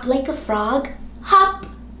hop like a frog? Hop.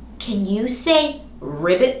 Can you say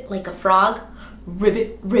ribbit like a frog?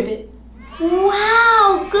 Ribbit, ribbit.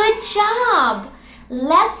 Wow, good job.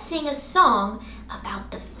 Let's sing a song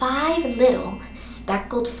about the 5 little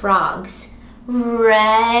speckled frogs.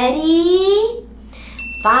 Ready?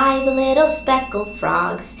 5 little speckled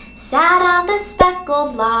frogs sat on the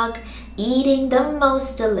speckled log, eating the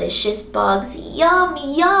most delicious bugs. Yum,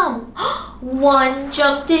 yum. One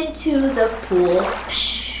jumped into the pool,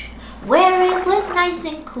 psh, where it was nice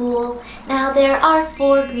and cool. Now there are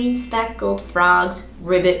 4 green speckled frogs.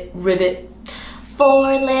 Ribbit, ribbit.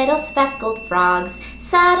 4 little speckled frogs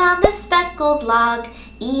sat on the speckled log,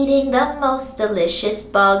 eating the most delicious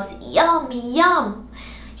bugs. Yum, yum.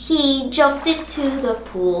 He jumped into the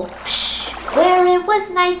pool, psh, where it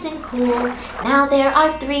was nice and cool. Now there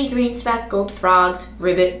are 3 green speckled frogs.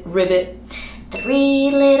 Ribbit, ribbit.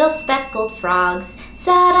 3 little speckled frogs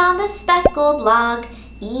sat on the speckled log,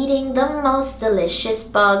 eating the most delicious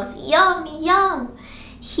bugs. Yum, yum.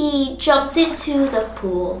 He jumped into the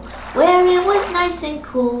pool, where it was nice and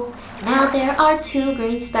cool. Now there are 2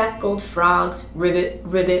 green speckled frogs. Ribbit,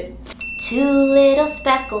 ribbit. 2 little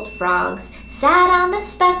speckled frogs sat on the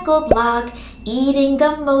speckled log, eating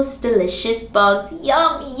the most delicious bugs.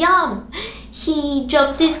 Yum, yum. He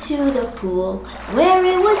jumped into the pool, where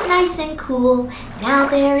it was nice and cool. Now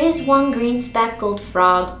there is 1 green speckled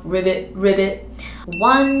frog. Ribbit, ribbit.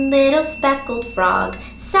 1 little speckled frog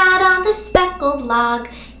sat on the speckled log,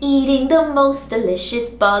 eating the most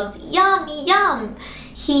delicious bugs. Yum, yum.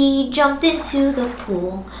 He jumped into the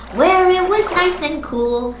pool, where it was nice and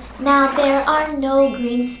cool. Now there are no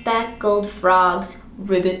green speckled frogs.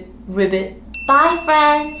 Ribbit, ribbit. Bye,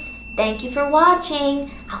 friends. Thank you for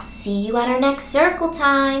watching. I'll see you at our next circle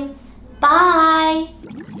time. Bye.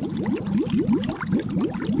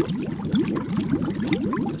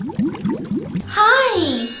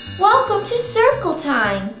 Hi, welcome to Circle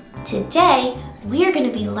Time. Today, we are going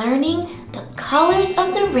to be learning the colors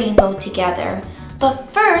of the rainbow together.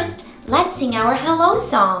 But first, let's sing our hello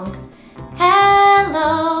song.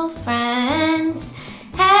 Hello, friends.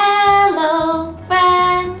 Hello,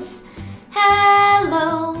 friends.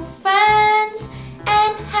 Hello, friends.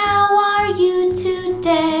 And how are you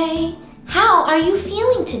today? How are you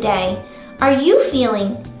feeling today? Are you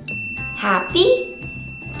feeling happy?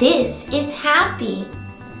 This is happy.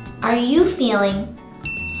 Are you feeling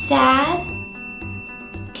sad?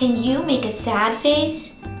 Can you make a sad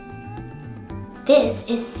face? This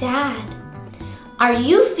is sad. Are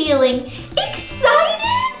you feeling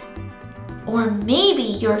excited? Or maybe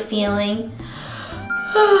you're feeling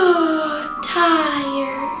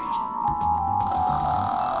tired.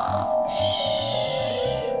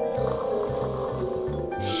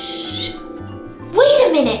 Wait a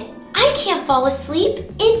minute. I can't fall asleep.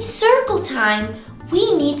 It's circle time.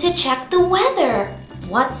 We need to check the weather.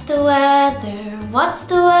 What's the weather? What's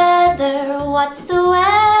the weather? What's the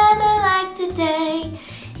weather like today?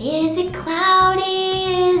 Is it cloudy?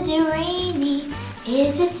 Is it rainy?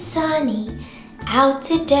 Is it sunny out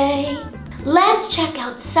today? Let's check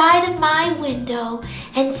outside of my window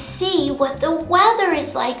and see what the weather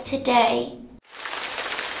is like today.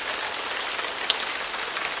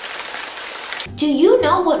 Do you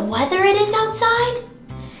know what weather it is outside?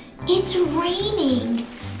 It's raining.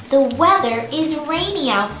 The weather is rainy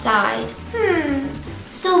outside.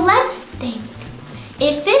 So let's think.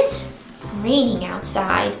 If it's raining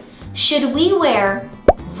outside, should we wear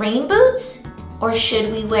rain boots or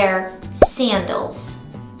should we wear sandals?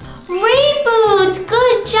 Rain boots!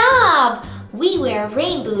 Good job! We wear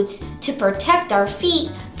rain boots to protect our feet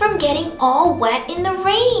from getting all wet in the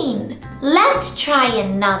rain. Let's try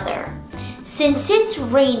another. Since it's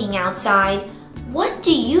raining outside, what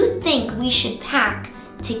do you think we should pack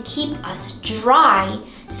to keep us dry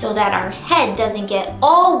so that our head doesn't get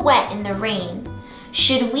all wet in the rain?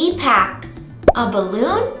 Should we pack a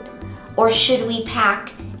balloon or should we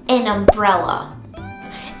pack an umbrella?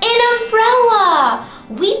 An umbrella!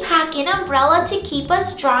 We pack an umbrella to keep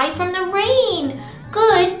us dry from the rain.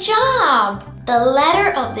 Good job! The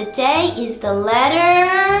letter of the day is the letter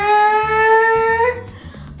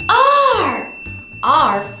R.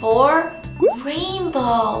 R for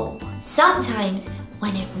rainbow. Sometimes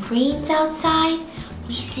when it rains outside,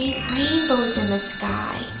 we see rainbows in the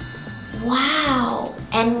sky. Wow!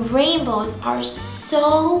 And rainbows are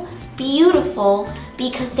so beautiful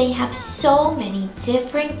because they have so many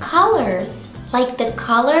different colors. Like the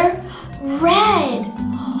color red.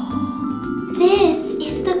 This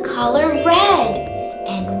is the color red.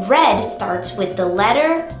 And red starts with the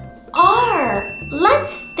letter R.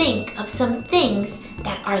 Let's think of some things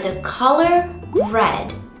that are the color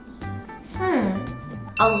red.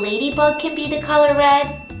 A ladybug can be the color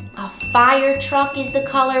red. A fire truck is the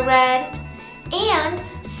color red. And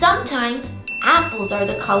sometimes apples are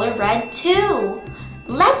the color red too.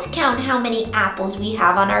 Let's count how many apples we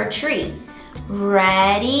have on our tree.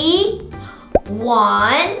 Ready?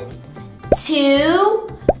 1, 2,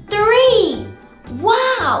 3.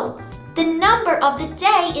 Wow! The number of the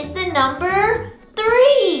day is the number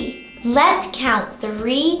 3. Let's count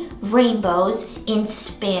 3 rainbows in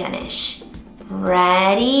Spanish.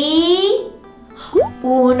 Ready?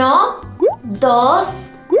 1, 2, 3.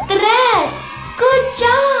 Good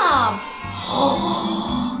job!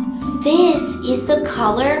 This is the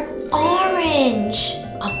color orange.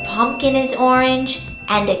 A pumpkin is orange,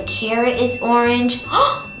 and a carrot is orange,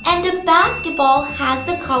 and a basketball has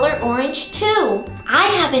the color orange too. I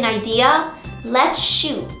have an idea. Let's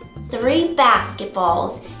shoot 3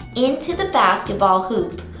 basketballs into the basketball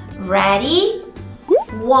hoop. Ready?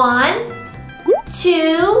 1,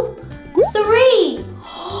 2, 3.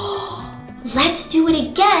 Let's do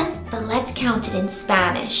it again, but let's count it in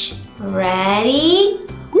Spanish. Ready?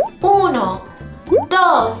 1, 2,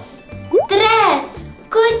 3.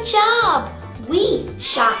 Good job! We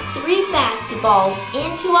shot 3 basketballs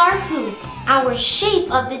into our hoop. Our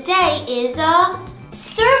shape of the day is a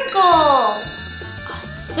circle. A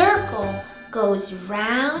circle goes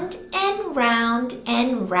round and round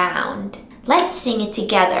and round. Let's sing it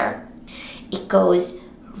together. It goes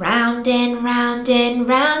round and round and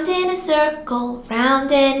round in a circle,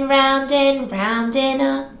 round and round and round in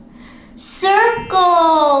a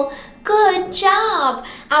circle. Good job!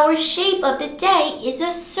 Our shape of the day is a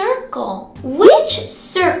circle. Which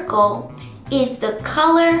circle is the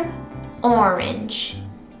color orange?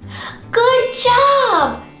 Good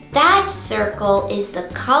job! That circle is the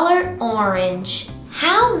color orange.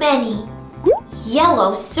 How many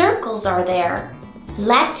yellow circles are there?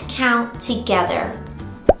 Let's count together.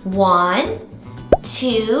 1,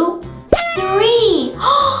 2, 3.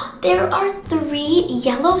 There are 3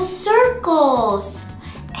 yellow circles.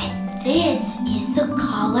 And this is the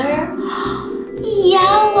color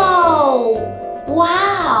yellow.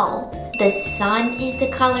 Wow! The sun is the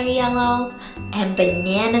color yellow, and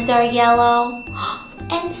bananas are yellow,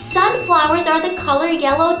 and sunflowers are the color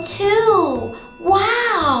yellow too.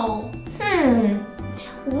 Wow!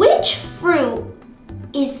 Which fruit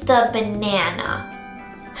is the banana?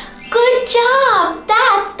 Good job!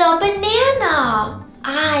 That's the banana!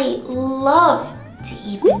 I love to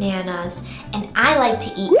eat bananas, and I like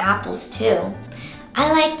to eat apples too.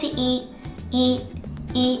 I like to eat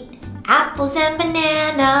apples and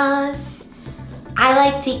bananas. I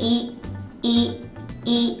like to eat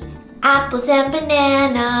apples and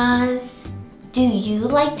bananas. Do you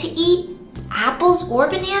like to eat apples or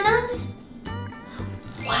bananas?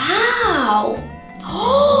 Wow!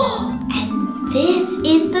 And this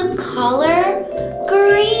is the color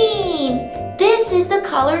green. This is the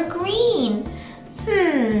color green.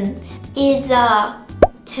 Is a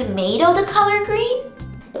tomato the color green?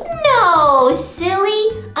 No,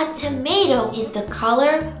 silly. A tomato is the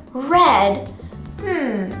color red.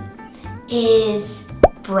 Is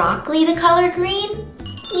broccoli the color green?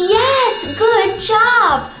 Yes, good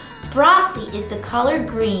job. Broccoli is the color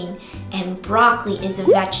green. and broccoli is a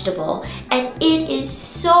vegetable, and it is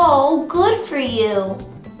so good for you.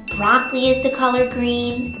 Broccoli is the color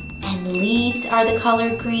green, and leaves are the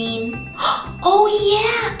color green. Oh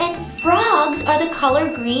yeah, and frogs are the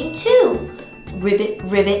color green too. Ribbit,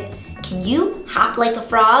 ribbit, can you hop like a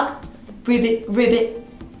frog? Ribbit, ribbit.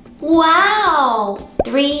 Wow!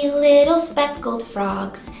 3 little speckled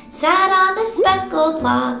frogs sat on the speckled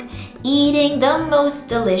log, eating the most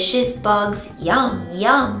delicious bugs. Yum,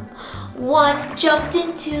 yum. One jumped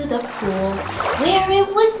into the pool where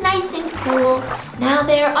it was nice and cool. Now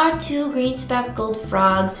there are 2 green speckled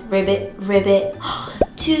frogs. Ribbit, ribbit.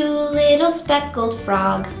 2 little speckled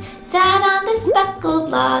frogs sat on the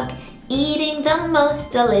speckled log, eating the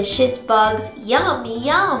most delicious bugs. Yum,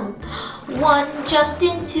 yum. One jumped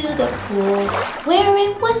into the pool where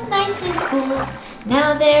it was nice and cool.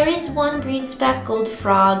 Now there is 1 green speckled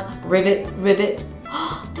frog. Ribbit, ribbit.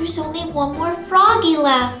 There's only 1 more froggy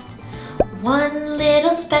left. 1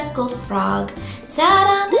 little speckled frog sat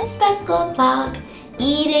on the speckled log,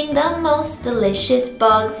 eating the most delicious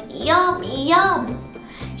bugs. Yum, yum.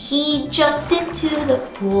 He jumped into the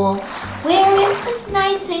pool where it was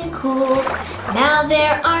nice and cool. Now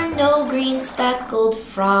there are no green speckled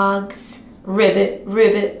frogs. Ribbit,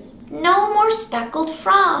 ribbit. No more speckled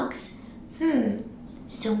frogs.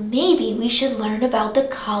 So maybe we should learn about the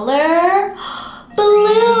color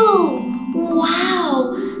blue.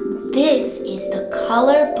 Wow, this is the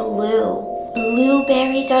color blue.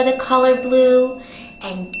 Blueberries are the color blue,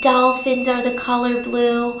 and dolphins are the color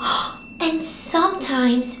blue. And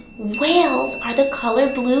sometimes whales are the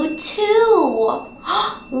color blue too.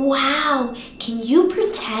 Wow, can you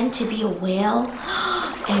pretend to be a whale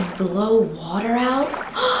and blow water out?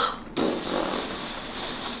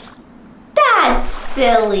 That's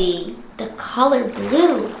silly. The color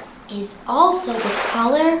blue is also the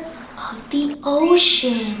color of the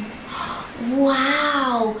ocean.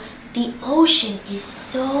 Wow, the ocean is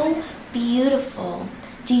so beautiful.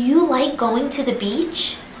 Do you like going to the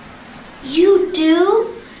beach? You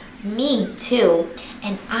do? Me too.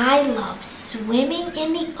 And I love swimming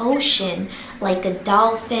in the ocean like a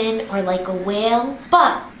dolphin or like a whale.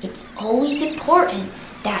 But it's always important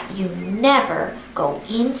that you never go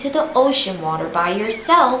into the ocean water by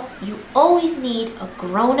yourself. You always need a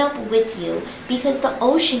grown-up with you because the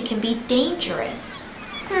ocean can be dangerous.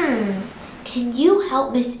 Can you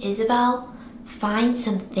help Miss Isabel find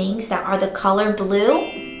some things that are the color blue?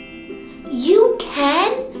 You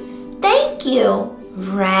can? Thank you.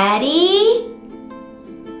 Ready?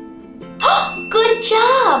 Good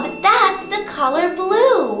job! That's the color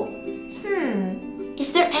blue.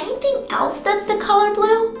 Is there anything else that's the color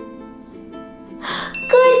blue?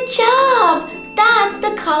 Good job! That's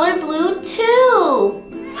the color blue too.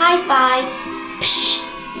 High five. Psh,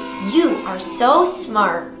 you are so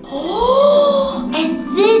smart. Oh,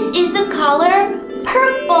 and this is the color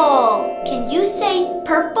purple. Can you say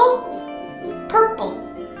purple? Purple.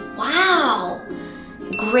 Wow.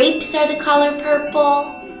 Grapes are the color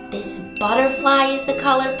purple. This butterfly is the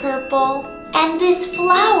color purple. And this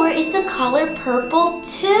flower is the color purple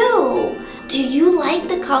too. Do you like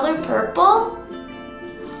the color purple?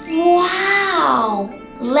 Wow.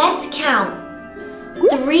 Let's count.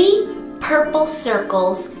 3 purple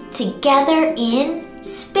circles together in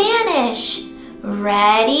Spanish.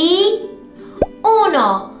 Ready? 1,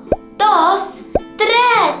 2, 3.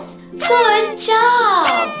 Good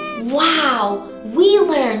job! Wow, we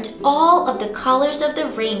learned all of the colors of the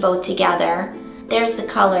rainbow together. There's the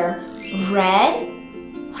color red,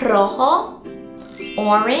 rojo,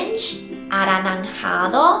 orange,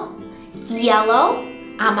 anaranjado, yellow,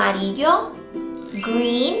 amarillo,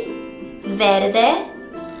 green, verde,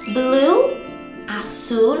 blue,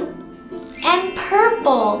 azul, and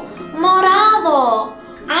purple, morado.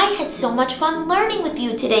 I had so much fun learning with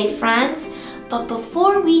you today, friends. But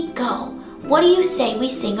before we go, what do you say we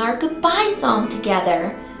sing our goodbye song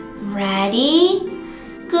together? Ready?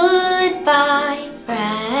 Goodbye,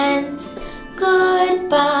 friends.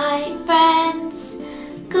 Goodbye, friends.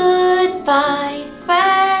 Goodbye,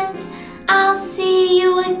 friends. I'll see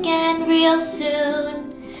you again real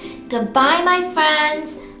soon. Goodbye, my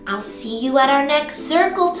friends. I'll see you at our next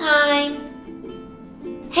circle time.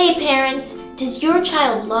 Hey parents, does your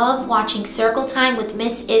child love watching Circle Time with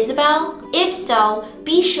Miss Isabel? If so,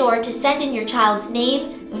 be sure to send in your child's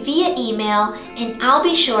name via email and I'll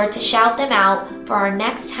be sure to shout them out for our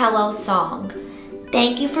next Hello song.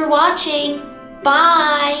 Thank you for watching.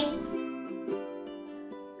 Bye!